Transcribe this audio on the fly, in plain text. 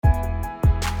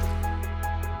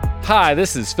Hi,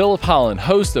 this is Philip Holland,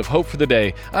 host of Hope for the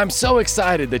Day. I'm so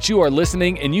excited that you are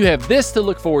listening and you have this to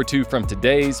look forward to from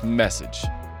today's message.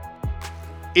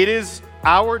 It is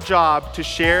our job to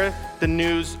share the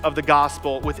news of the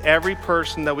gospel with every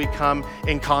person that we come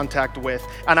in contact with.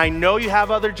 And I know you have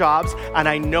other jobs, and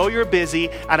I know you're busy,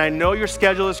 and I know your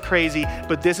schedule is crazy,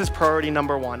 but this is priority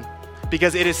number one.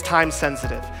 Because it is time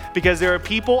sensitive. Because there are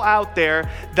people out there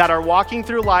that are walking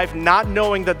through life not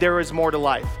knowing that there is more to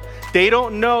life. They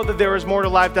don't know that there is more to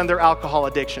life than their alcohol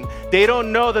addiction. They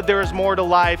don't know that there is more to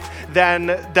life than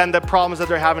the problems that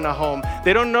they're having at home.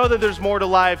 They don't know that there's more to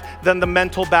life than the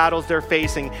mental battles they're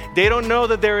facing. They don't know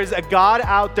that there is a God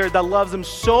out there that loves them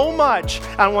so much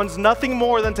and wants nothing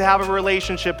more than to have a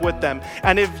relationship with them.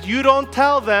 And if you don't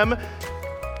tell them,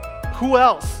 who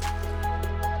else?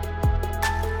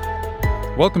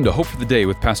 Welcome to Hope for the Day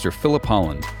with Pastor Philip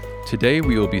Holland. Today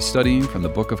we will be studying from the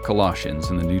book of Colossians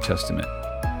in the New Testament.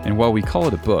 And while we call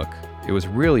it a book, it was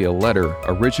really a letter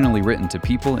originally written to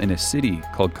people in a city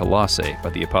called Colossae by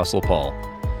the Apostle Paul.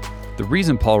 The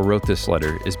reason Paul wrote this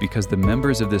letter is because the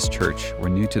members of this church were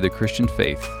new to the Christian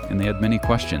faith and they had many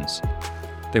questions.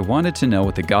 They wanted to know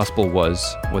what the gospel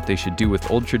was, what they should do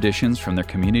with old traditions from their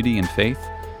community and faith,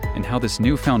 and how this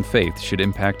newfound faith should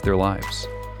impact their lives.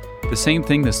 The same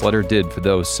thing this letter did for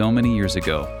those so many years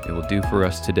ago, it will do for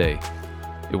us today.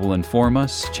 It will inform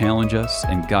us, challenge us,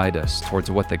 and guide us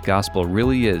towards what the gospel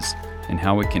really is and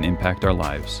how it can impact our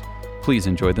lives. Please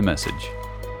enjoy the message.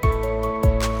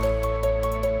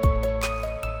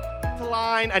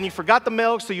 And you forgot the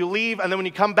milk, so you leave, and then when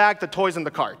you come back, the toy's in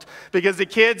the cart. Because the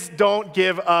kids don't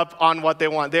give up on what they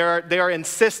want. They are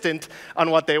insistent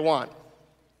on what they want.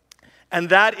 And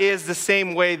that is the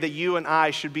same way that you and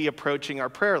I should be approaching our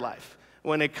prayer life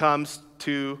when it comes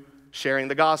to sharing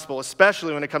the gospel,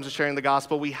 especially when it comes to sharing the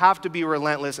gospel. We have to be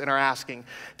relentless in our asking.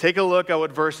 Take a look at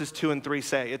what verses 2 and 3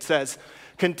 say. It says,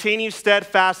 "Continue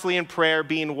steadfastly in prayer,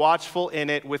 being watchful in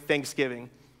it with thanksgiving.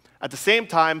 At the same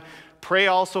time, pray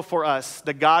also for us,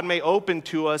 that God may open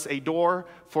to us a door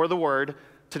for the word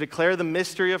to declare the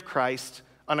mystery of Christ,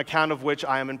 on account of which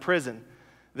I am in prison,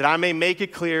 that I may make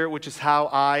it clear which is how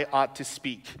I ought to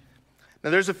speak." Now,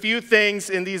 there's a few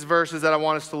things in these verses that I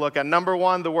want us to look at. Number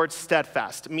one, the word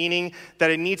steadfast, meaning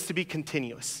that it needs to be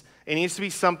continuous. It needs to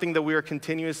be something that we are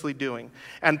continuously doing.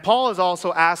 And Paul is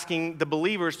also asking the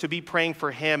believers to be praying for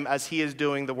him as he is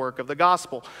doing the work of the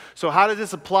gospel. So how does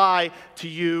this apply to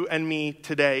you and me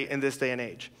today in this day and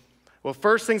age? Well,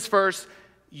 first things first,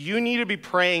 you need to be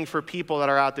praying for people that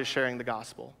are out there sharing the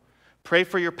gospel. Pray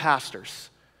for your pastors.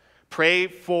 Pray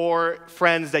for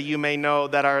friends that you may know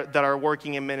that are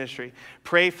working in ministry.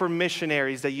 Pray for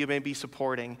missionaries that you may be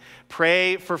supporting.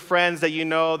 Pray for friends that you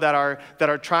know that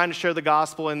are trying to share the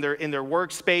gospel in their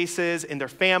workspaces, in their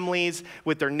families,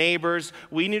 with their neighbors.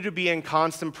 We need to be in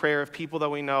constant prayer of people that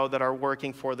we know that are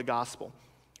working for the gospel.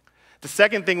 The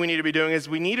second thing we need to be doing is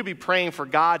we need to be praying for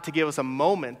God to give us a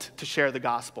moment to share the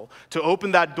gospel, to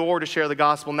open that door to share the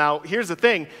gospel. Now, here's the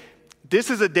thing. This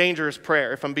is a dangerous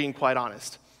prayer, if I'm being quite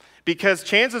honest. Because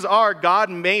chances are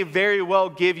God may very well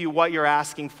give you what you're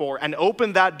asking for and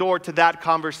open that door to that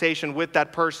conversation with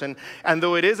that person. And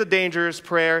though it is a dangerous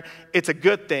prayer, it's a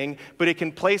good thing, but it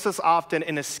can place us often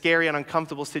in a scary and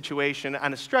uncomfortable situation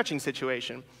and a stretching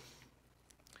situation.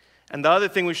 And the other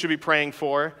thing we should be praying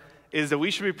for is that we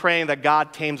should be praying that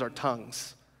God tames our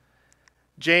tongues.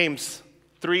 James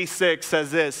 3:6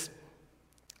 says this,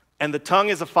 "And the tongue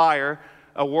is a fire,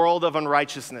 a world of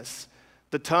unrighteousness.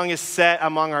 The tongue is set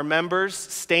among our members,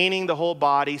 staining the whole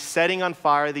body, setting on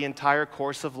fire the entire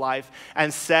course of life,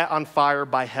 and set on fire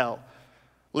by hell."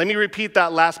 Let me repeat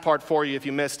that last part for you if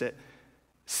you missed it.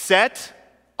 Set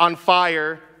on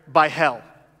fire by hell.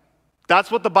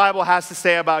 That's what the Bible has to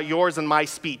say about yours and my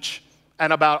speech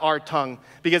and about our tongue,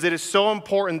 because it is so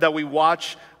important that we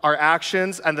watch our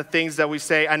actions and the things that we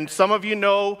say. And some of you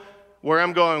know where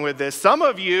I'm going with this. Some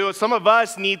of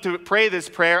us need to pray this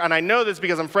prayer, and I know this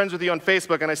because I'm friends with you on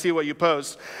Facebook and I see what you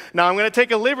post. Now, I'm going to take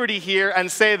a liberty here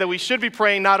and say that we should be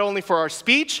praying not only for our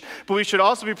speech, but we should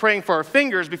also be praying for our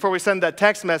fingers before we send that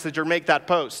text message or make that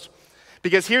post.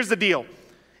 Because here's the deal.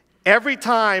 Every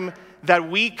time that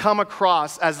we come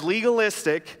across as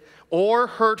legalistic or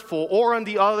hurtful, or on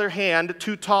the other hand,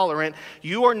 too tolerant,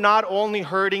 you are not only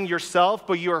hurting yourself,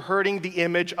 but you are hurting the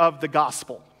image of the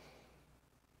gospel.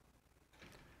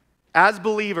 As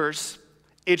believers,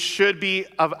 it should be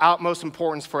of utmost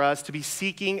importance for us to be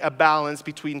seeking a balance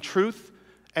between truth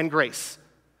and grace.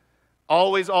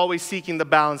 Always seeking the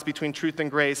balance between truth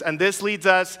and grace. And this leads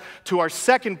us to our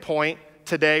second point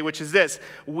today, which is this.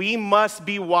 We must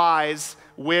be wise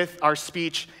with our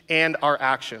speech and our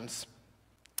actions.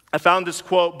 I found this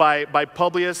quote by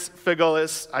Publius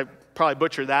Ficellus. I probably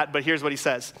butchered that, but here's what he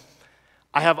says.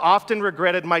 I have often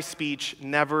regretted my speech,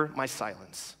 never my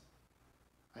silence.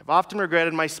 I have often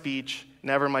regretted my speech,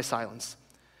 never my silence.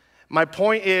 My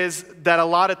point is that a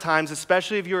lot of times,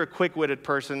 especially if you're a quick-witted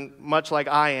person, much like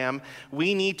I am,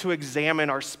 we need to examine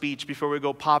our speech before we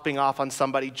go popping off on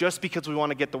somebody just because we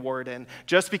want to get the word in,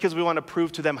 just because we want to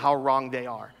prove to them how wrong they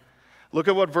are. Look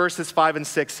at what verses 5 and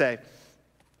 6 say.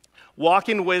 Walk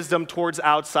in wisdom towards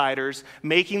outsiders,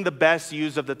 making the best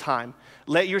use of the time.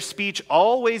 Let your speech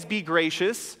always be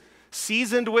gracious,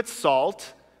 seasoned with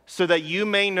salt, so that you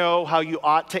may know how you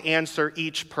ought to answer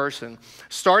each person.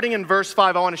 Starting in verse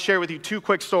 5, I want to share with you two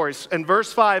quick stories. In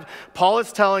verse 5, Paul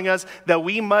is telling us that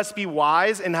we must be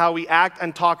wise in how we act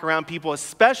and talk around people,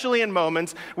 especially in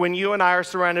moments when you and I are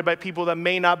surrounded by people that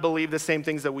may not believe the same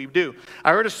things that we do.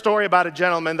 I heard a story about a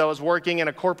gentleman that was working in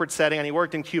a corporate setting, and he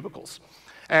worked in cubicles.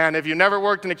 And if you've never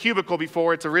worked in a cubicle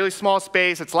before, it's a really small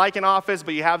space. It's like an office,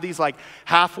 but you have these like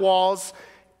half walls.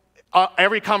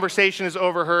 Every conversation is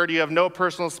overheard. You have no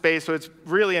personal space, so it's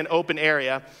really an open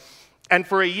area. And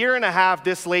for a year and a half,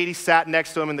 this lady sat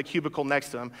next to him in the cubicle next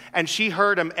to him, and she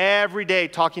heard him every day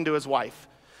talking to his wife.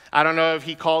 I don't know if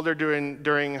he called her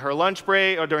during her lunch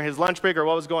break or during his lunch break or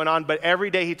what was going on, but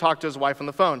every day he talked to his wife on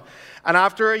the phone. And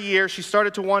after a year, she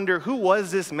started to wonder, who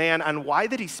was this man and why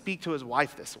did he speak to his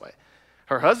wife this way?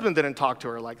 Her husband didn't talk to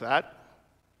her like that.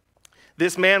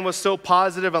 This man was so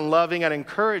positive and loving and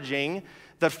encouraging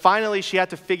that finally she had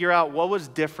to figure out what was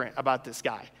different about this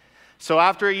guy. So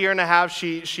after a year and a half,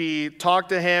 she talked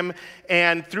to him,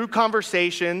 and through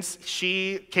conversations,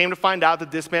 she came to find out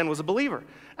that this man was a believer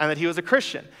and that he was a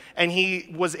Christian. And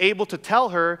he was able to tell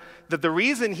her that the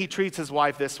reason he treats his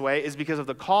wife this way is because of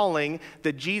the calling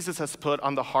that Jesus has put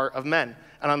on the heart of men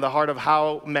and on the heart of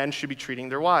how men should be treating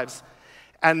their wives.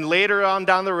 And later on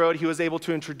down the road, he was able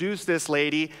to introduce this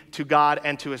lady to God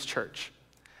and to his church.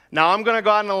 Now, I'm going to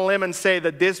go out on a limb and say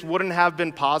that this wouldn't have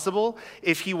been possible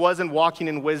if he wasn't walking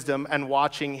in wisdom and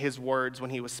watching his words when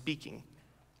he was speaking.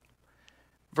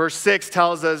 Verse 6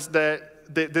 tells us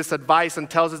that this advice and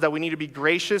tells us that we need to be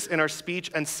gracious in our speech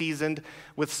and seasoned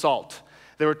with salt.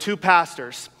 There were two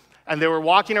pastors, and they were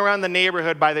walking around the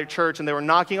neighborhood by their church, and they were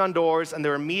knocking on doors, and they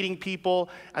were meeting people,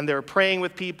 and they were praying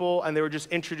with people, and they were just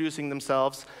introducing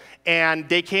themselves. And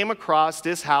they came across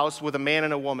this house with a man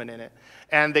and a woman in it.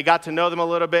 And they got to know them a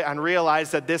little bit and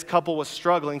realized that this couple was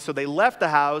struggling. So they left the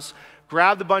house,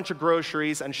 grabbed a bunch of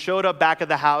groceries, and showed up back at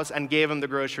the house and gave them the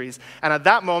groceries. And at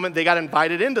that moment, they got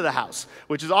invited into the house,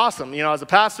 which is awesome. You know, as a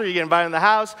pastor, you get invited in the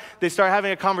house. They start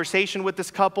having a conversation with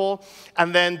this couple.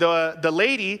 And then the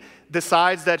lady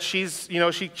decides that she's, you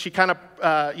know, she kind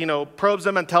of, probes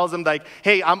them and tells them like,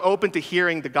 hey, I'm open to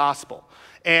hearing the gospel.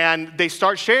 And they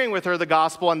start sharing with her the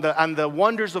gospel and the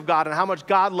wonders of God and how much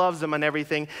God loves them and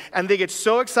everything. And they get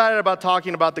so excited about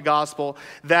talking about the gospel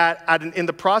that in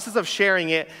the process of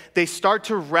sharing it, they start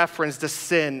to reference the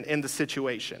sin in the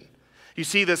situation. You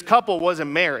see, this couple wasn't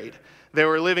married. They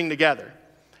were living together.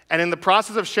 And in the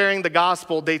process of sharing the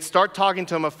gospel, they start talking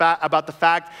to him about the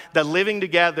fact that living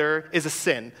together is a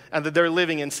sin and that they're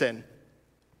living in sin.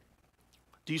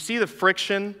 Do you see the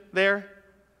friction there?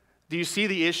 Do you see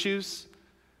the issues?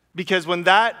 Because when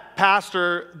that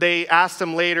pastor, they asked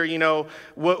him later, you know,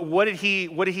 what did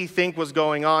he think was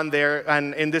going on there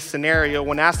and in this scenario?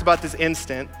 When asked about this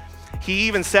incident, he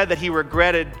even said that he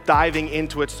regretted diving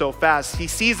into it so fast. He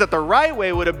sees that the right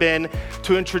way would have been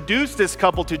to introduce this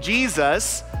couple to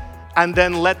Jesus and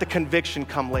then let the conviction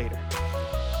come later.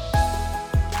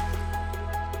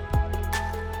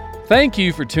 Thank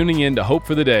you for tuning in to Hope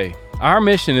for the Day. Our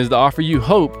mission is to offer you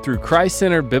hope through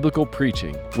Christ-centered biblical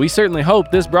preaching. We certainly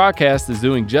hope this broadcast is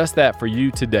doing just that for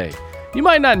you today. You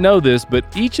might not know this, but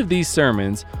each of these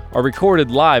sermons are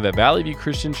recorded live at Valley View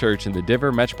Christian Church in the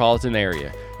Denver metropolitan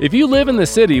area. If you live in the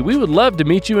city, we would love to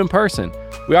meet you in person.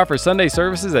 We offer Sunday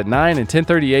services at 9 and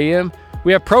 10:30 a.m.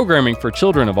 We have programming for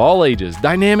children of all ages,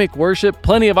 dynamic worship,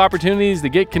 plenty of opportunities to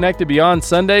get connected beyond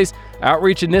Sundays,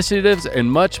 outreach initiatives,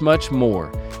 and much, much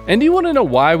more. And do you want to know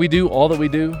why we do all that we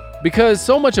do? Because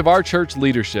so much of our church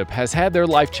leadership has had their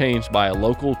life changed by a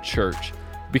local church.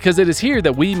 Because it is here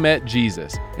that we met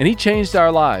Jesus, and He changed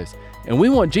our lives. And we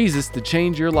want Jesus to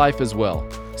change your life as well.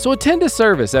 So attend a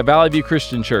service at Valley View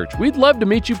Christian Church. We'd love to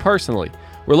meet you personally.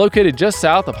 We're located just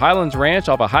south of Highlands Ranch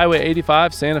off of Highway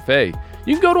 85, Santa Fe.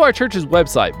 You can go to our church's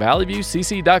website,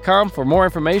 valleyviewcc.com, for more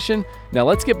information. Now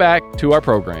let's get back to our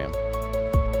program.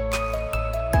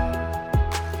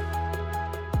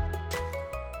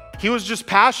 He was just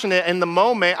passionate in the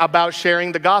moment about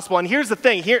sharing the gospel. And here's the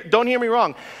thing, don't hear me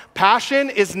wrong.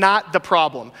 Passion is not the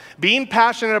problem. Being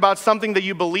passionate about something that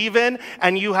you believe in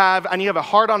and you have a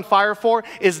heart on fire for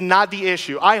is not the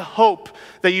issue. I hope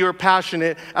that you are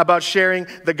passionate about sharing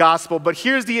the gospel. But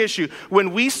here's the issue.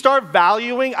 When we start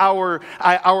valuing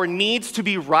our needs to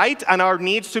be right and our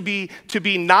needs to be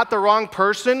not the wrong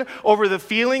person over the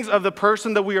feelings of the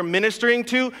person that we are ministering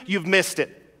to, you've missed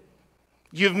it.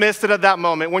 You've missed it at that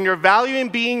moment. When you're valuing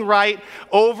being right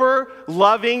over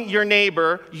loving your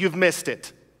neighbor, you've missed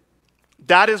it.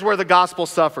 That is where the gospel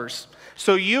suffers.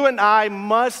 So you and I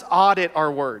must audit our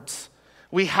words.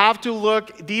 We have to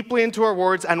look deeply into our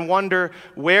words and wonder,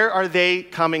 where are they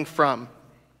coming from?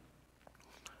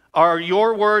 Are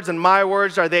your words and my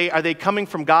words, are they coming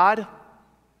from God?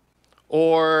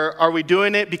 Or are we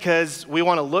doing it because we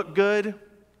want to look good?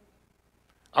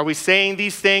 Are we saying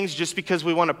these things just because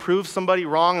we want to prove somebody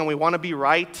wrong and we want to be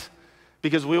right?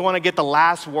 Because we want to get the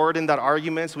last word in that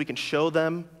argument so we can show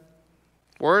them?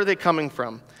 Where are they coming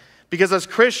from? Because as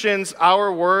Christians,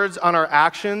 our words and our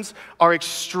actions are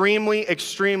extremely,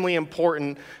 extremely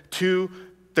important to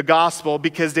the gospel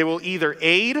because they will either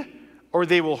aid or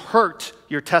they will hurt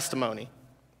your testimony.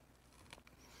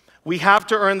 We have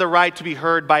to earn the right to be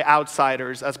heard by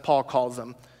outsiders, as Paul calls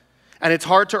them. And it's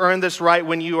hard to earn this right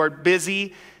when you are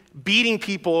busy beating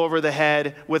people over the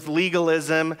head with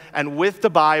legalism and with the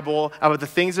Bible about the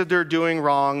things that they're doing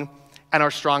wrong and our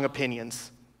strong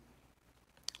opinions.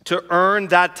 To earn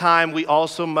that time, we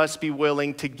also must be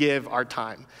willing to give our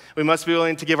time. We must be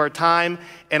willing to give our time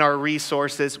and our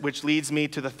resources, which leads me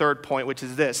to the third point, which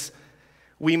is this.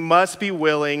 We must be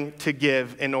willing to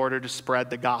give in order to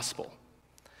spread the gospel.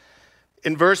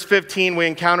 In verse 15, we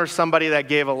encounter somebody that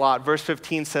gave a lot. Verse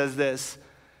 15 says this,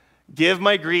 "Give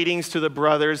my greetings to the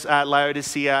brothers at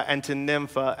Laodicea and to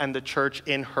Nympha and the church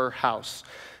in her house."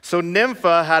 So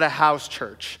Nympha had a house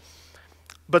church.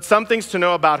 But some things to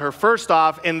know about her. First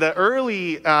off, in the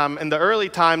early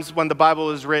times when the Bible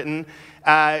was written,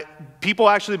 people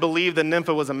actually believed that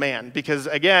Nympha was a man. Because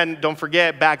again, don't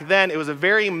forget, back then, it was a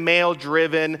very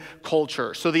male-driven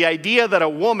culture. So the idea that a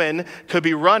woman could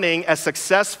be running a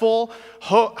successful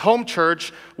home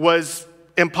church was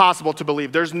impossible to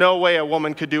believe. There's no way a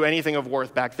woman could do anything of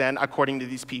worth back then, according to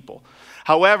these people.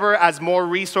 However, as more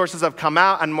resources have come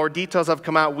out and more details have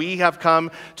come out, we have come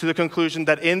to the conclusion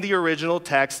that in the original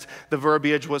text, the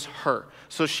verbiage was her.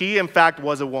 So she, in fact,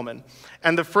 was a woman.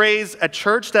 And the phrase, a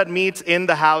church that meets in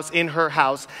the house, in her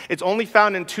house, it's only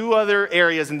found in two other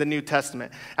areas in the New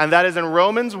Testament. And that is in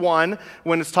Romans 1,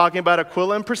 when it's talking about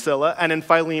Aquila and Priscilla, and in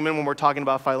Philemon, when we're talking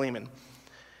about Philemon.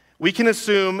 We can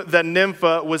assume that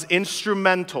Nympha was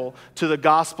instrumental to the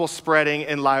gospel spreading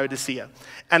in Laodicea.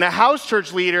 And a house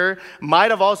church leader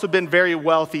might have also been very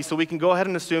wealthy, so we can go ahead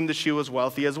and assume that she was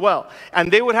wealthy as well.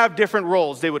 And they would have different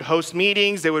roles. They would host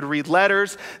meetings, they would read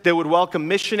letters, they would welcome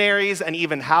missionaries and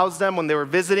even house them when they were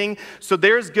visiting. So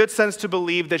there's good sense to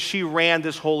believe that she ran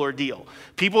this whole ordeal.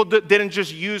 People didn't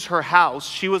just use her house,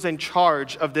 she was in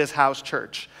charge of this house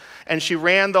church. And she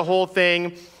ran the whole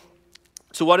thing.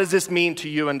 So what does this mean to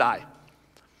you and I?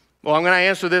 Well, I'm going to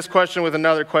answer this question with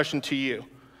another question to you.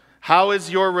 How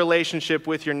is your relationship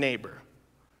with your neighbor?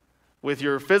 With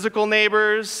your physical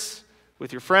neighbors,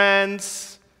 with your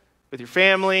friends, with your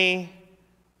family,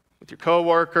 with your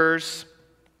coworkers?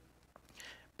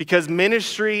 Because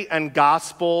ministry and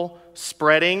gospel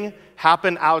spreading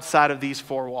happen outside of these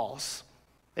four walls.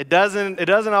 It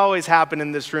doesn't always happen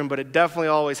in this room, but it definitely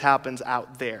always happens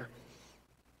out there.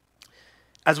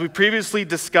 As we previously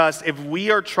discussed, if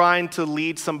we are trying to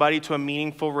lead somebody to a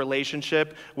meaningful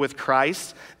relationship with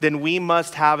Christ, then we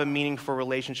must have a meaningful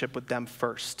relationship with them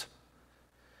first.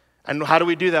 And how do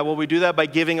we do that? Well, we do that by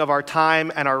giving of our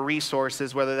time and our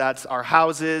resources, whether that's our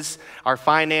houses, our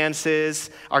finances,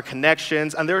 our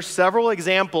connections. And there are several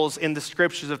examples in the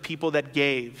scriptures of people that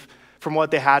gave from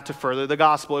what they had to further the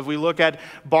gospel. If we look at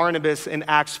Barnabas in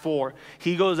Acts 4,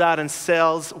 he goes out and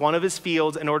sells one of his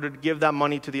fields in order to give that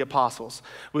money to the apostles.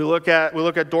 We look at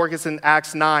Dorcas in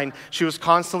Acts 9. She was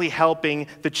constantly helping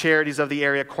the charities of the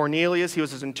area. Cornelius, he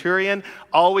was a centurion,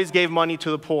 always gave money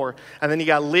to the poor. And then you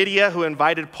got Lydia, who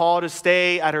invited Paul to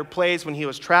stay at her place when he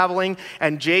was traveling,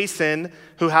 and Jason,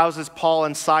 who houses Paul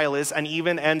and Silas, and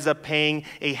even ends up paying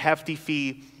a hefty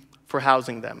fee for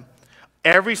housing them.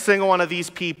 Every single one of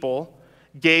these people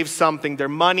gave something, their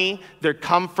money, their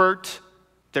comfort,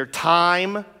 their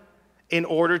time, in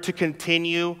order to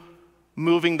continue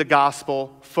moving the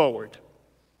gospel forward.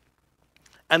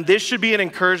 And this should be an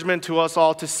encouragement to us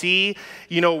all to see,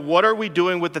 what are we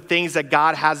doing with the things that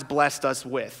God has blessed us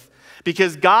with?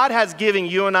 Because God has given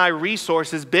you and I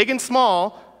resources, big and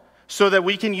small, so that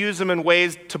we can use them in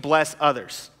ways to bless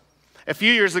others. A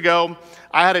few years ago,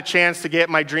 I had a chance to get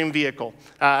my dream vehicle,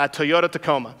 a Toyota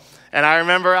Tacoma. And I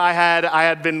remember I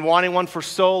had been wanting one for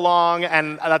so long,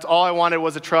 and that's all I wanted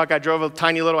was a truck. I drove a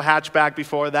tiny little hatchback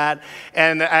before that.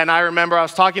 And I remember I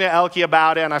was talking to Elke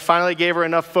about it, and I finally gave her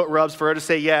enough foot rubs for her to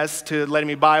say yes to letting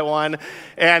me buy one.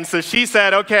 And so she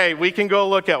said, okay, we can go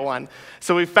look at one.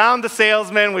 So we found the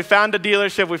salesman, we found the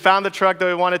dealership, we found the truck that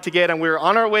we wanted to get, and we were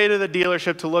on our way to the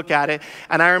dealership to look at it.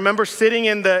 And I remember sitting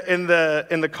in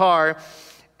the car,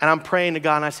 and I'm praying to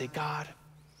God, and I say, God,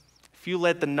 if you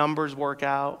let the numbers work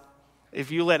out, if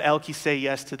you let Elke say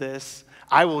yes to this,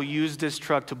 I will use this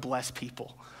truck to bless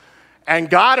people. And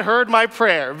God heard my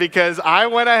prayer because I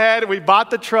went ahead, we bought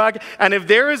the truck, and if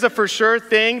there is a for sure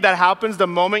thing that happens the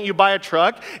moment you buy a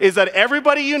truck, is that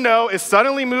everybody you know is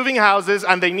suddenly moving houses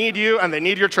and they need you and they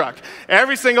need your truck.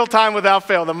 Every single time without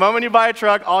fail. The moment you buy a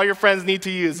truck, all your friends need to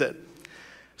use it.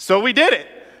 So we did it.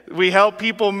 We helped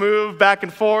people move back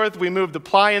and forth. We moved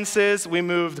appliances. We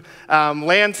moved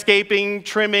landscaping,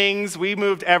 trimmings. We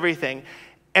moved everything.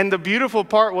 And the beautiful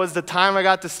part was the time I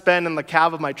got to spend in the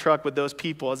cab of my truck with those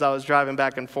people as I was driving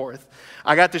back and forth.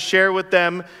 I got to share with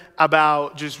them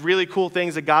about just really cool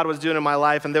things that God was doing in my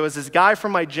life. And there was this guy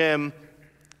from my gym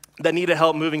that needed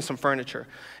help moving some furniture.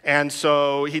 And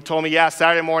so he told me, yeah,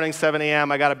 Saturday morning, 7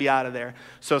 a.m., I got to be out of there.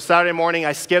 So Saturday morning,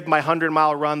 I skipped my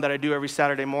 100-mile run that I do every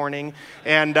Saturday morning.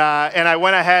 And I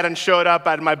went ahead and showed up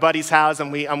at my buddy's house,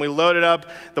 and we loaded up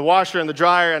the washer and the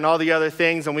dryer and all the other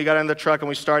things, and we got in the truck, and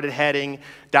we started heading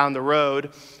down the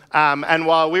road. And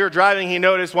while we were driving, he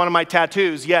noticed one of my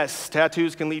tattoos. Yes,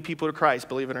 tattoos can lead people to Christ,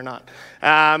 believe it or not.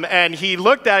 And he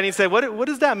looked at it and he said, what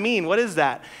does that mean? What is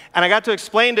that? And I got to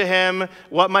explain to him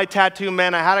what my tattoo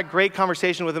meant. I had a great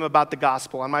conversation with him about the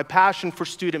gospel and my passion for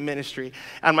student ministry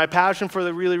and my passion for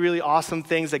the really, really awesome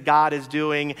things that God is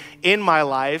doing in my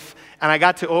life. And I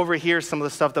got to overhear some of the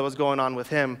stuff that was going on with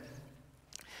him.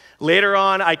 Later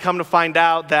on, I come to find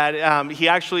out that he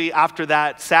actually, after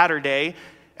that Saturday,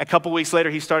 a couple weeks later,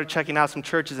 he started checking out some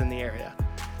churches in the area.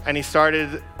 And he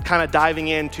started kind of diving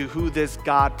into who this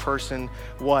God person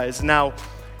was. Now,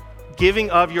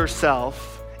 giving of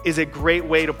yourself is a great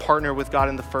way to partner with God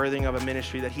in the furthering of a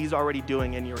ministry that he's already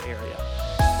doing in your area.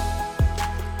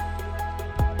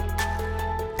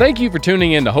 Thank you for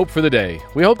tuning in to Hope for the Day.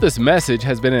 We hope this message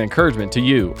has been an encouragement to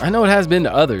you. I know it has been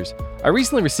to others. I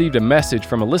recently received a message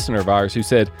from a listener of ours who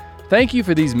said, "Thank you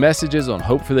for these messages on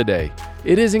Hope for the Day.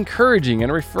 It is encouraging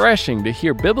and refreshing to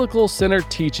hear biblical-centered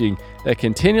teaching that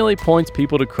continually points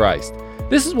people to Christ.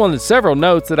 This is one of the several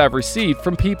notes that I've received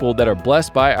from people that are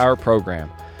blessed by our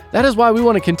program. That is why we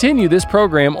want to continue this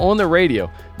program on the radio,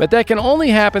 but that can only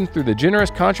happen through the generous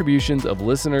contributions of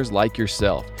listeners like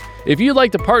yourself. If you'd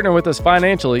like to partner with us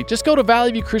financially, just go to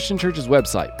Valley View Christian Church's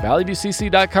website,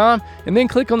 valleyviewcc.com, and then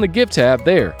click on the Give tab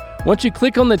there. Once you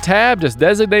click on the tab, just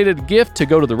designate a gift to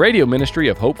go to the radio ministry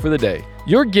of Hope for the Day.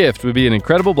 Your gift would be an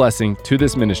incredible blessing to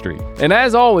this ministry. And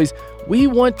as always, we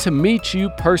want to meet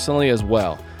you personally as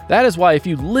well. That is why if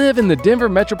you live in the Denver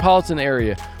metropolitan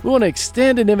area, we want to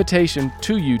extend an invitation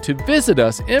to you to visit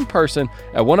us in person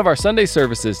at one of our Sunday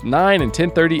services, 9 and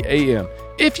 10:30 a.m.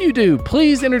 If you do,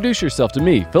 please introduce yourself to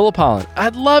me, Philip Holland.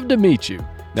 I'd love to meet you.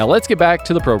 Now let's get back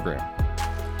to the program.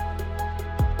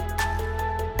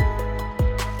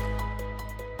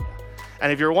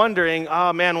 And if you're wondering,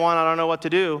 oh man, Juan, I don't know what to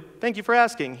do, thank you for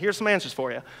asking. Here's some answers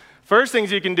for you. First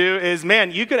things you can do is,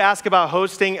 you could ask about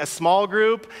hosting a small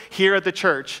group here at the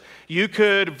church. You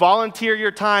could volunteer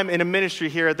your time in a ministry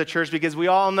here at the church because we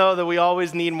all know that we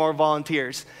always need more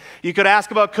volunteers. You could ask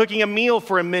about cooking a meal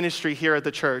for a ministry here at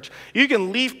the church. You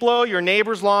can leaf blow your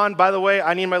neighbor's lawn. By the way,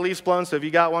 I need my leaves blown, so if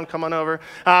you got one, come on over.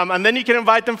 And then you can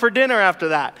invite them for dinner after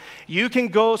that. You can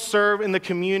go serve in the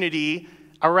community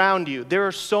around you. There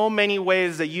are so many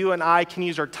ways that you and I can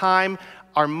use our time,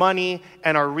 our money,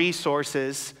 and our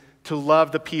resources to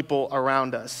love the people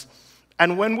around us.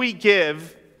 And when we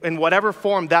give, in whatever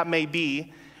form that may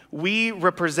be, we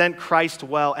represent Christ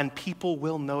well, and people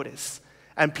will notice.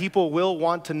 And people will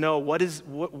want to know what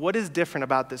is different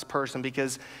about this person,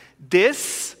 because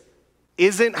this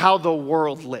isn't how the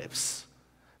world lives.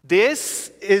 This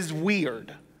is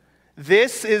weird.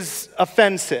 This is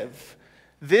offensive.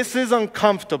 This is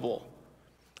uncomfortable.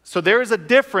 So there is a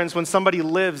difference when somebody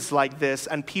lives like this,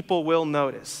 and people will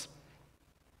notice.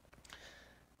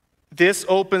 This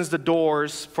opens the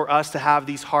doors for us to have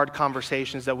these hard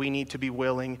conversations that we need to be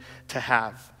willing to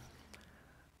have.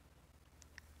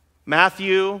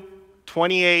 Matthew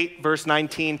 28, verse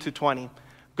 19 to 20.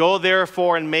 Go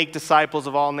therefore and make disciples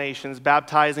of all nations,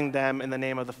 baptizing them in the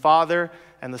name of the Father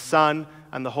and the Son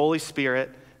and the Holy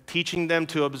Spirit, teaching them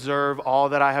to observe all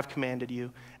that I have commanded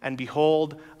you. And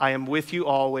behold, I am with you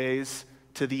always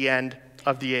to the end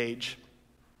of the age.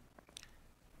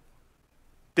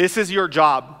 This is your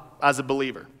job as a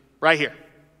believer, right here.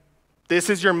 This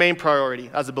is your main priority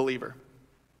as a believer.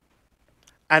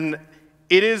 And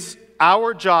it is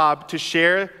our job to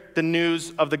share the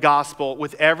news of the gospel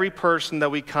with every person that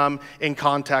we come in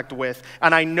contact with.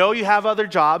 And I know you have other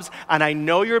jobs, and I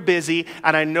know you're busy,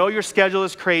 and I know your schedule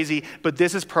is crazy, but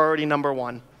this is priority number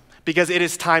one. Because it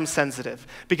is time sensitive.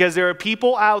 Because there are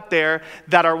people out there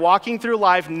that are walking through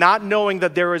life not knowing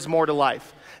that there is more to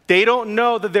life. They don't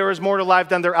know that there is more to life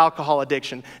than their alcohol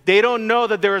addiction. They don't know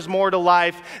that there is more to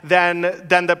life than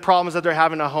the problems that they're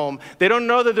having at home. They don't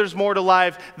know that there's more to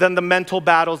life than the mental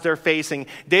battles they're facing.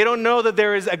 They don't know that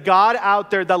there is a God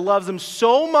out there that loves them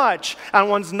so much and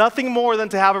wants nothing more than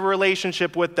to have a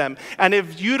relationship with them. And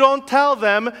if you don't tell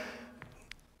them,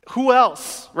 who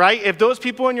else, right? If those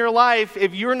people in your life,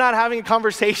 if you're not having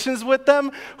conversations with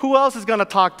them, who else is going to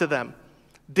talk to them?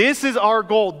 This is our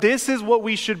goal. This is what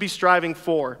we should be striving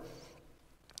for.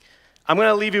 I'm going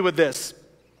to leave you with this.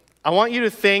 I want you to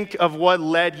think of what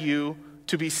led you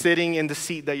to be sitting in the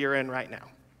seat that you're in right now.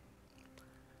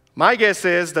 My guess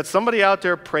is that somebody out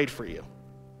there prayed for you.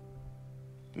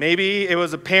 Maybe it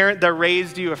was a parent that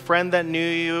raised you, a friend that knew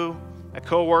you, a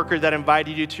coworker that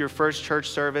invited you to your first church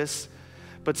service.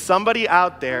 But somebody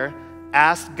out there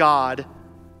asked God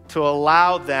to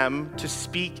allow them to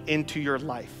speak into your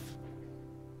life.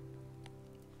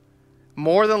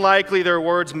 More than likely, their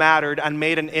words mattered and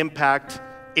made an impact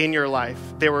in your life.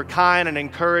 They were kind and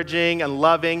encouraging and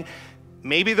loving.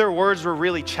 Maybe their words were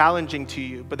really challenging to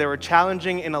you, but they were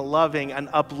challenging in a loving and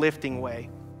uplifting way,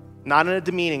 not in a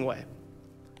demeaning way.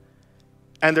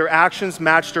 And their actions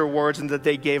matched their words and that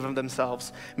they gave them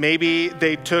themselves. Maybe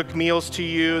they took meals to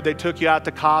you, they took you out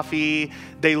to coffee,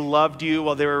 they loved you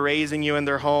while they were raising you in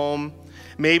their home.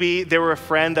 Maybe they were a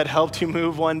friend that helped you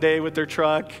move one day with their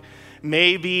truck.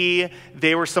 Maybe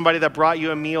they were somebody that brought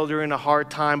you a meal during a hard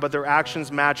time, but their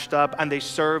actions matched up and they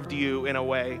served you in a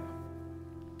way.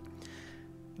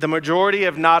 The majority,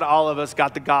 if not all of us,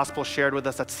 got the gospel shared with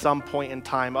us at some point in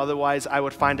time. Otherwise, I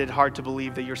would find it hard to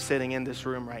believe that you're sitting in this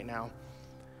room right now.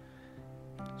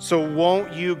 So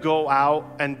won't you go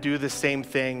out and do the same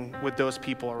thing with those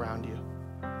people around you?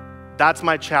 That's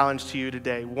my challenge to you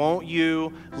today. Won't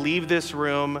you leave this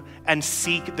room and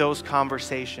seek those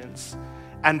conversations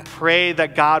and pray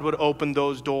that God would open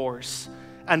those doors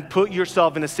and put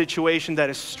yourself in a situation that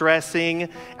is stressing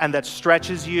and that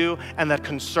stretches you and that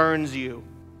concerns you?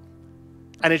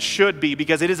 And it should be,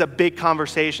 because it is a big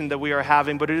conversation that we are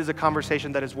having, but it is a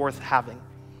conversation that is worth having.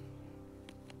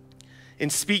 In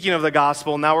speaking of the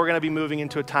gospel, now we're going to be moving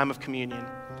into a time of communion.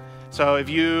 So if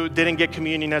you didn't get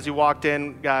communion as you walked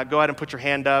in, go ahead and put your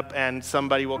hand up and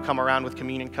somebody will come around with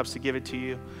communion cups to give it to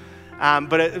you.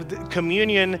 But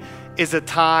communion is a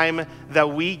time that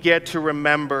we get to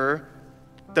remember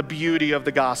the beauty of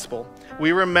the gospel.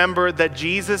 We remember that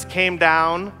Jesus came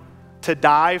down to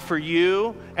die for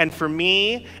you and for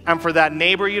me and for that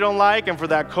neighbor you don't like and for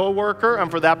that coworker and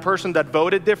for that person that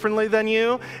voted differently than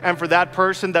you and for that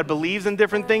person that believes in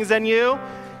different things than you.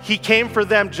 He came for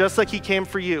them just like he came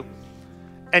for you.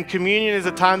 And communion is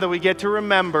a time that we get to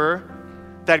remember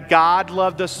that God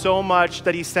loved us so much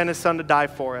that he sent his son to die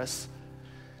for us.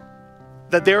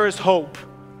 That there is hope.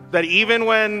 That even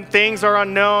when things are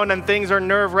unknown and things are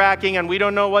nerve-wracking and we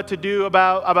don't know what to do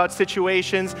about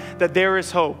situations, that there is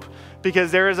hope.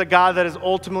 Because there is a God that is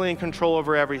ultimately in control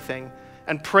over everything.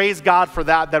 And praise God for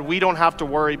that we don't have to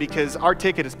worry because our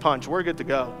ticket is punched. We're good to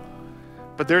go.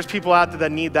 But there's people out there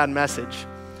that need that message.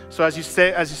 So as you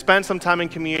spend some time in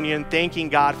communion thanking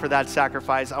God for that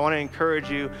sacrifice, I want to encourage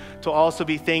you to also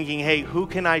be thinking, hey, who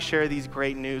can I share these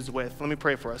great news with? Let me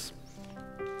pray for us.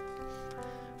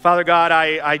 Father God,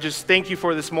 I just thank you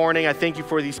for this morning. I thank you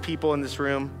for these people in this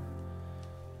room.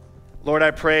 Lord, I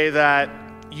pray that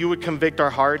you would convict our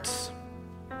hearts.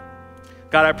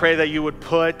 God, I pray that you would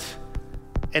put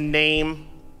a name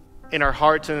in our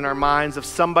hearts and in our minds of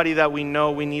somebody that we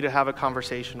know we need to have a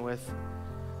conversation with.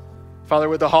 Father,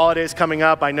 with the holidays coming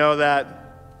up, I know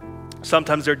that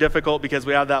sometimes they're difficult because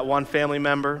we have that one family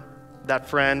member, that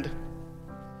friend,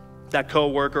 that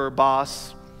coworker or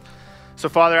boss. So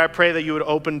Father, I pray that you would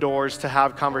open doors to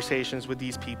have conversations with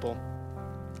these people,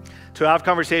 to have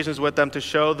conversations with them, to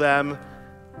show them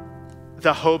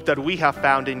the hope that we have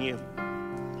found in you.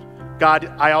 God,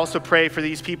 I also pray for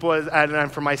these people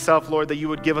and for myself, Lord, that you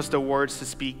would give us the words to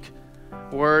speak.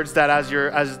 Words that,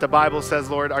 as the Bible says,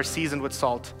 Lord, are seasoned with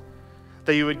salt.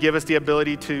 That you would give us the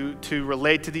ability to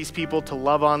relate to these people, to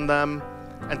love on them,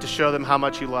 and to show them how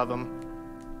much you love them.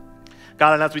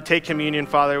 God, and as we take communion,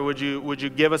 Father, would you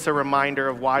give us a reminder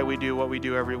of why we do what we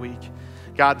do every week?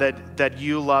 God, that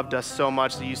you loved us so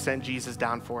much that you sent Jesus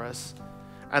down for us,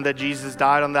 and that Jesus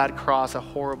died on that cross a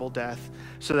horrible death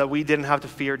so that we didn't have to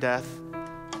fear death,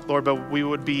 Lord, but we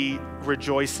would be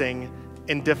rejoicing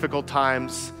in difficult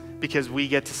times because we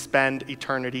get to spend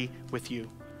eternity with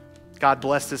you. God,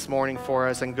 bless this morning for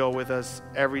us and go with us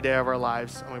every day of our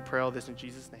lives. And we pray all this in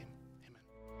Jesus' name.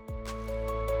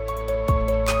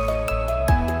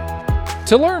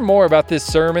 To learn more about this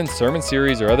sermon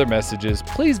series, or other messages,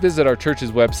 please visit our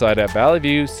church's website at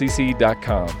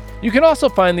valleyviewcc.com. You can also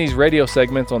find these radio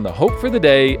segments on the Hope for the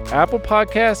Day, Apple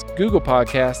Podcasts, Google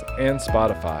Podcasts, and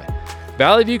Spotify.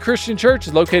 Valley View Christian Church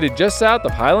is located just south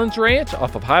of Highlands Ranch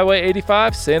off of Highway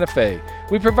 85, Santa Fe.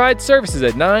 We provide services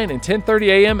at 9 and 10:30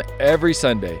 a.m. every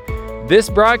Sunday. This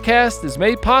broadcast is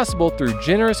made possible through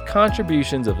generous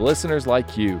contributions of listeners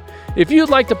like you. If you'd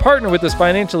like to partner with us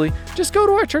financially, just go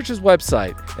to our church's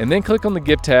website and then click on the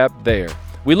Give tab there.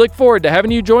 We look forward to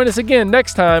having you join us again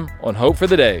next time on Hope for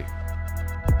the Day.